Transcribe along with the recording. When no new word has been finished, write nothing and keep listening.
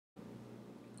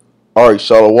All right,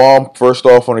 Shalom. First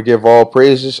off, I want to give all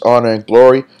praises, honor, and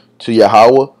glory to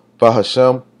Yahweh,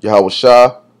 Bahashem, Yahweh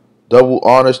Shah. Double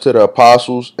honors to the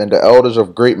apostles and the elders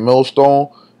of Great Millstone.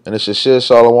 And it's a shit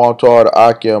Shalom to all the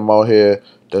Akim out here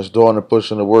that's doing and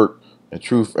pushing the work in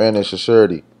truth and in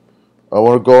sincerity. I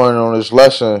want to go in on this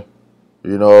lesson,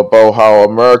 about how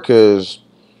America is,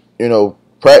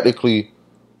 practically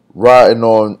riding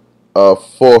on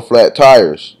four flat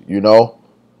tires.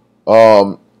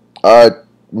 Um, I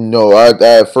I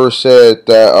at first said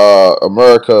that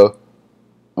America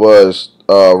was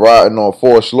riding on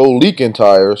four slow leaking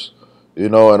tires,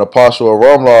 and Apostle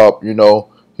Rumlob,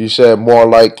 he said more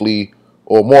likely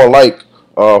or more like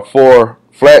four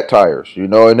flat tires,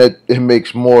 and it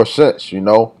makes more sense,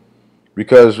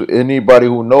 because anybody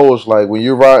who knows, like when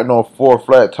you're riding on four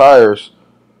flat tires,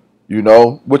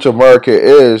 which America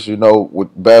is, with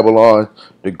Babylon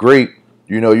the Great,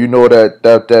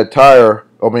 that tire,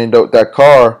 that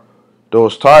car,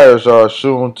 those tires are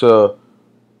soon to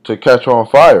catch on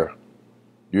fire,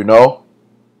 you know,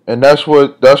 and that's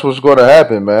what's going to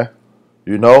happen, man.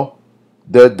 You know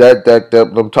that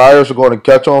them tires are going to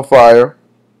catch on fire,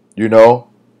 you know,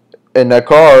 and that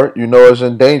car, is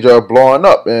in danger of blowing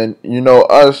up, and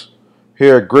us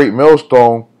here at Great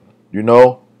Millstone, you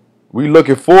know, we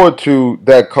looking forward to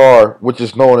that car, which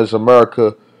is known as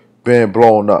America, being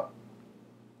blown up.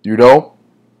 You know,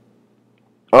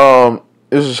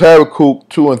 this is Habakkuk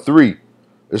 2 and 3.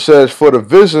 It says, "For the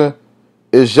vision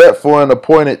is yet for an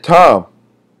appointed time,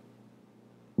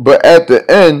 but at the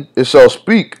end it shall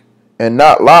speak and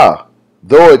not lie.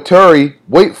 Though it tarry,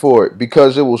 wait for it,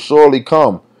 because it will surely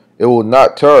come. It will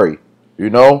not tarry." You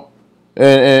know,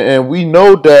 and we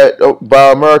know that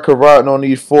by America riding on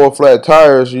these four flat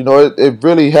tires, it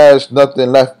really has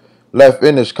nothing left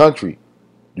in this country.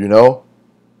 You know,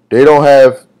 they don't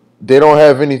have they don't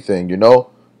have anything. The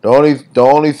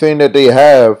only thing that they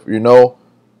have,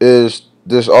 is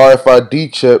this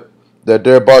RFID chip that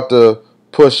they're about to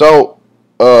push out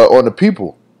on the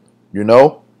people. You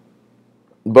know,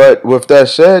 but with that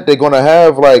said, they're gonna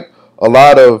have like a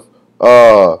lot of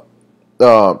uh,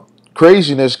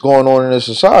 craziness going on in the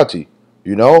society.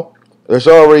 You know, it's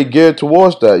already geared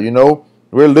towards that.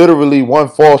 We're literally one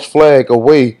false flag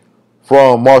away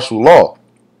from martial law.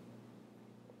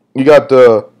 You got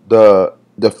the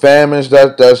famines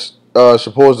that's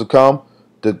supposed to come,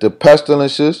 the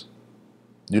pestilences.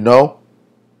 You know,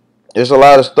 there's a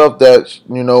lot of stuff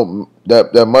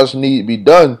that must need to be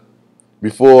done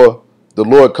before the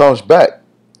Lord comes back.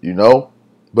 You know,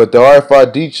 but the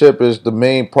RFID chip is the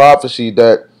main prophecy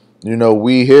that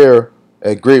we here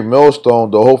at Great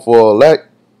Millstone, the hopeful elect,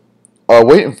 are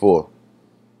waiting for.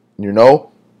 You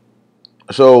know,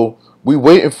 so we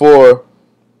waiting for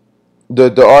the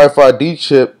RFID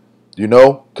chip,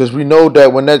 because we know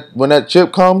that when that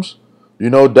chip comes,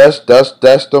 that's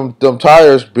them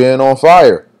tires being on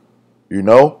fire. You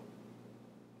know,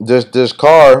 this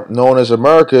car known as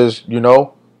America's,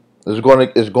 is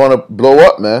gonna blow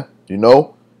up, man.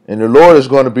 And the Lord is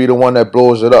going to be the one that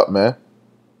blows it up, man.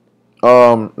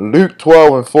 Luke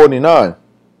 12 and 49.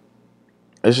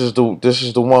 This is the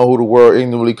one who the world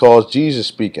ignorantly calls Jesus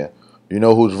speaking.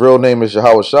 Whose real name is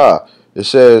Yahweh Shah. It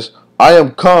says, "I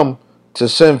am come to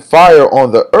send fire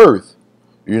on the earth."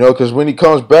 Because when he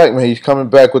comes back, man, he's coming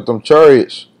back with them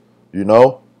chariots. You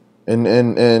know, and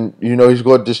he's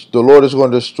going to the Lord is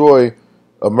going to destroy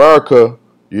America.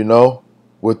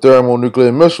 With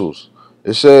thermonuclear missiles.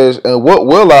 It says, "And what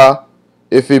will I,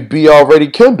 if it be already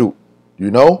kindled?"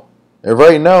 And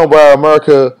right now, by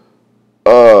America,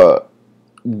 uh,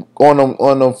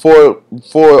 on them four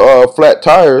flat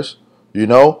tires,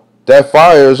 that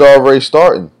fire is already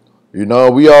starting.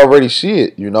 We already see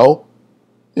it.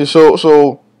 And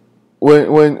so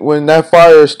when that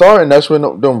fire is starting, that's when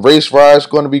them race riots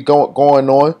going to be going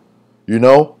on.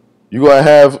 You're gonna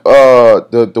have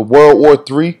the World War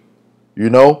III.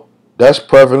 That's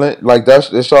prevalent. Like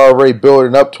it's already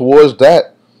building up towards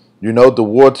that. The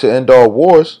war to end all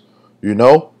wars.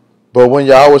 But when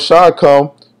Yahweh Shah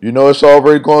come, it's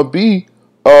already going to be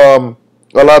a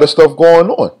lot of stuff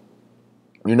going on.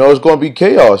 It's going to be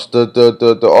chaos. The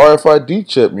RFID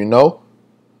chip.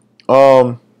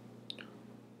 Um,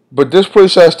 but this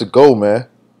place has to go, man.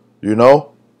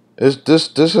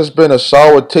 This has been a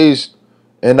sour taste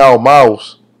in our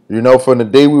mouths. From the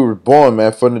day we were born,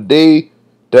 man. From the day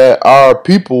that our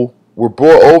people were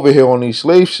brought over here on these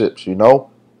slave ships.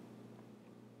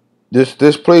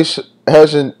 This place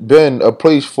hasn't been a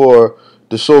place for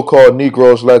the so-called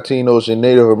Negroes, Latinos, and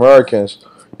Native Americans.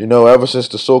 Ever since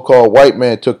the so-called white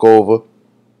man took over,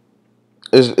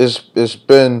 it's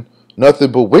been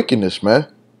nothing but wickedness, man.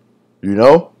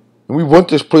 And we want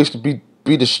this place to be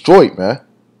destroyed, man.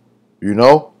 You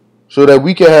know? So that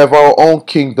we can have our own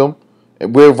kingdom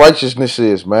and where righteousness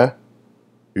is, man.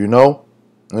 You know?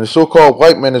 And the so-called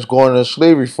white man is going into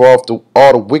slavery for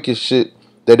all the wicked shit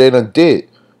that they done did.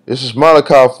 This is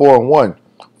Malachi 4:1.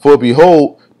 For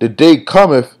behold, the day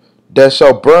cometh that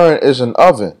shall burn as an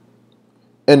oven,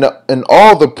 and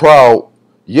all the proud,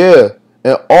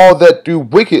 and all that do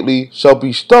wickedly shall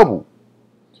be stubble.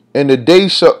 And the day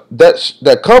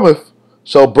that cometh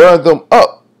shall burn them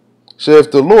up, saith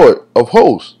the Lord of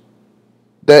hosts,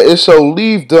 that it shall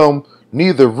leave them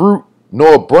neither root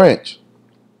nor branch.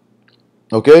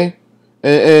 Okay?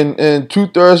 And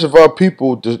 2/3 of our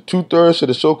people, the 2/3 of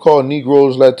the so-called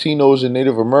Negroes, Latinos, and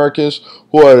Native Americans,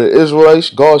 who are the Israelites,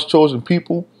 God's chosen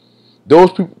people,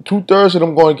 those people, 2/3 of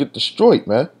them going to get destroyed,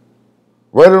 man.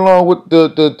 Right along with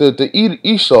the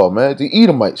Esau, man, the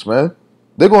Edomites, man.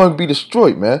 They're going to be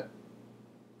destroyed, man.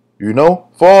 You know,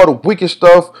 for all the wicked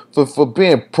stuff, for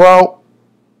being proud,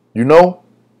 you know,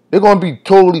 they're going to be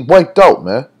totally wiped out,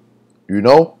 man. You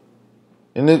know,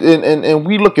 and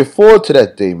we looking forward to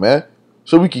that day, man,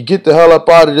 so we can get the hell up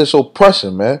out of this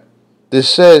oppression, man, this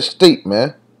sad state,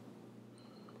 man.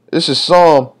 This is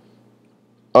Psalm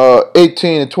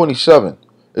 18:27.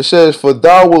 It says, "For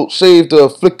thou wilt save the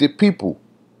afflicted people,"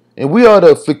 and we are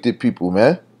the afflicted people,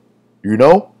 man. You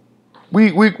know, we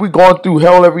going through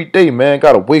hell every day, man.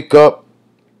 Gotta wake up,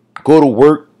 go to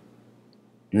work.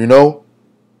 You know,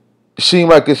 it seems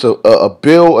like it's a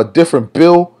bill, a different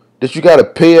bill that you gotta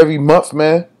pay every month,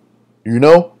 man. You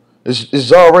know,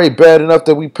 it's already bad enough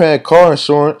that we paying car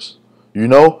insurance. You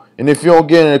know, and if you don't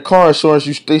get any car insurance,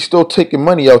 they still taking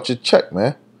money out your check,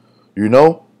 man. You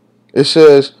know, it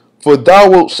says, "For thou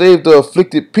wilt save the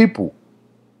afflicted people,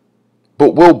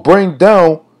 but will bring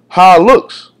down high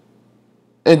looks."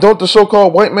 And don't the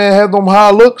so-called white man have them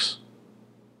high looks?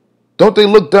 Don't they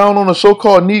look down on the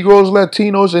so-called Negroes,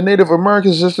 Latinos, and Native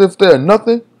Americans as if they're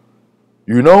nothing?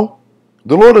 You know,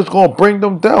 the Lord is going to bring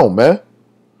them down, man.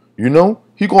 You know,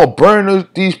 He going to burn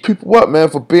these people up, man,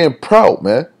 for being proud,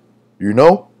 man. You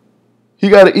know, he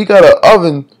got an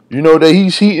oven, you know, that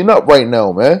he's heating up right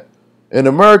now, man. In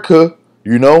America,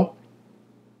 you know,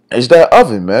 it's that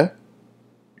oven, man.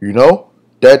 You know,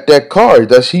 that car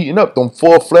that's heating up, them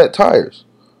 4 flat tires.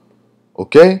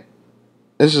 Okay?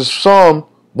 This is Psalm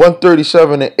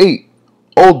 137:8.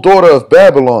 O daughter of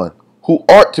Babylon, who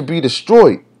art to be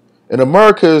destroyed. And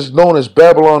America is known as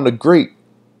Babylon the Great.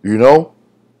 You know?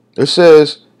 It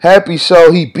says, happy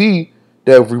shall he be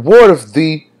that rewardeth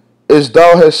thee as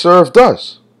thou hast served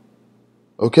us.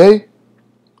 Okay?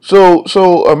 So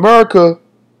America,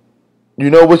 you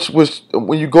know, which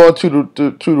when you go into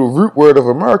the root word of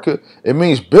America, it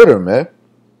means bitter, man.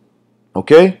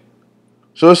 Okay?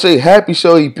 So it say, happy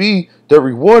shall he be that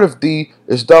rewardeth thee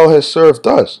as thou hast served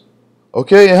us.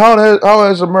 Okay? And how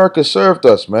has America served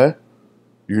us, man?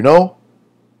 You know?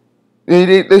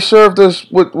 They served us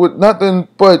with nothing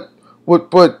but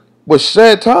with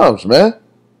sad times, man.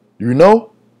 You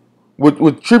know?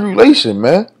 With tribulation,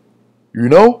 man. You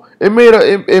know? It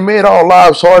made our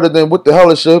lives harder than what the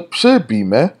hell it should be,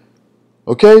 man.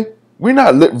 Okay? We're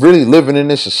not really living in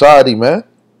this society, man.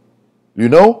 You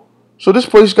know? So this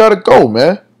place gotta go,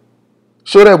 man.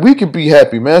 So that we can be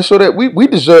happy, man. So that we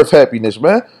deserve happiness,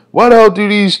 man. Why the hell do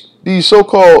these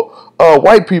so-called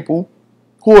white people,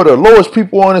 who are the lowest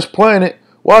people on this planet,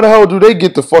 why the hell do they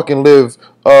get to fucking live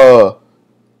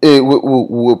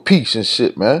with peace and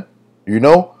shit, man? You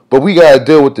know? But we gotta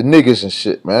deal with the niggas and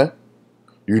shit, man.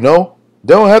 You know?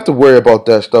 They don't have to worry about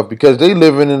that stuff because they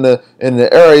living in the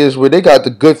areas where they got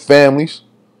the good families.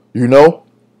 You know?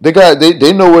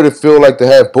 They know what it feel like to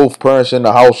have both parents in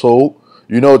the household.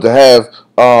 You know, to have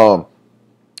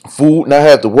food, not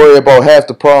have to worry about half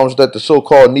the problems that the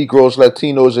so-called Negroes,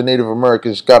 Latinos, and Native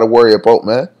Americans got to worry about,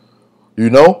 man.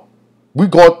 You know? We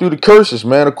going through the curses,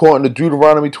 man, according to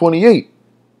Deuteronomy 28.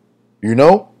 You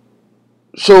know?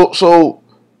 So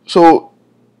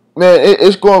man,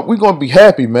 we're gonna be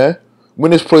happy, man, when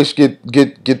this place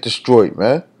get destroyed,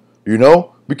 man. You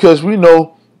know? Because we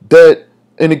know that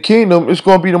in the kingdom, it's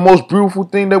gonna be the most beautiful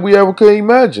thing that we ever could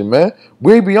imagine, man.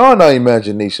 Way beyond our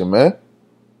imagination, man.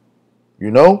 You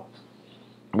know?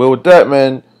 But with that,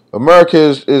 man, America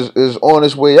is on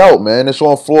its way out, man. It's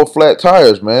on 4 flat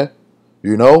tires, man.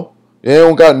 You know? They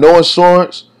don't got no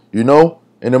insurance, you know?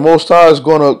 And the Most High is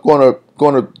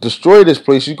gonna destroy this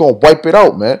place. He's gonna wipe it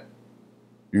out, man.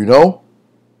 You know?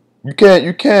 You can't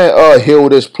heal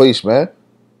this place, man.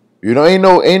 You know,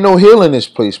 ain't no healing this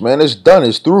place, man. It's done,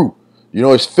 it's through. You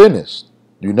know, it's finished.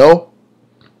 You know?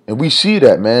 And we see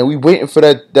that, man. We waiting for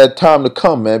that time to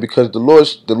come, man, because the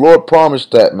Lord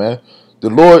promised that, man. The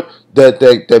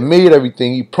that made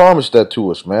everything. He promised that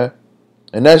to us, man.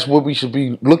 And that's what we should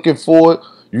be looking for,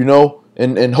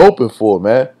 and hoping for,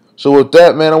 man. So with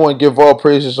that, man, I want to give all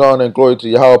praises, honor, and glory to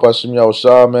Yahweh Bashim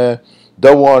Yahushua, man.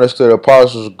 Double honors to the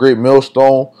apostles of Great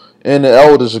Millstone and the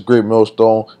elders of Great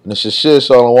Millstone. And the sincere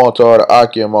Shalom to all the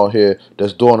Akim out here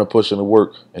that's doing and pushing the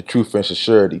work in truth and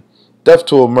sincerity. Death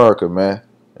to America, man.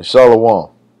 And Shalom.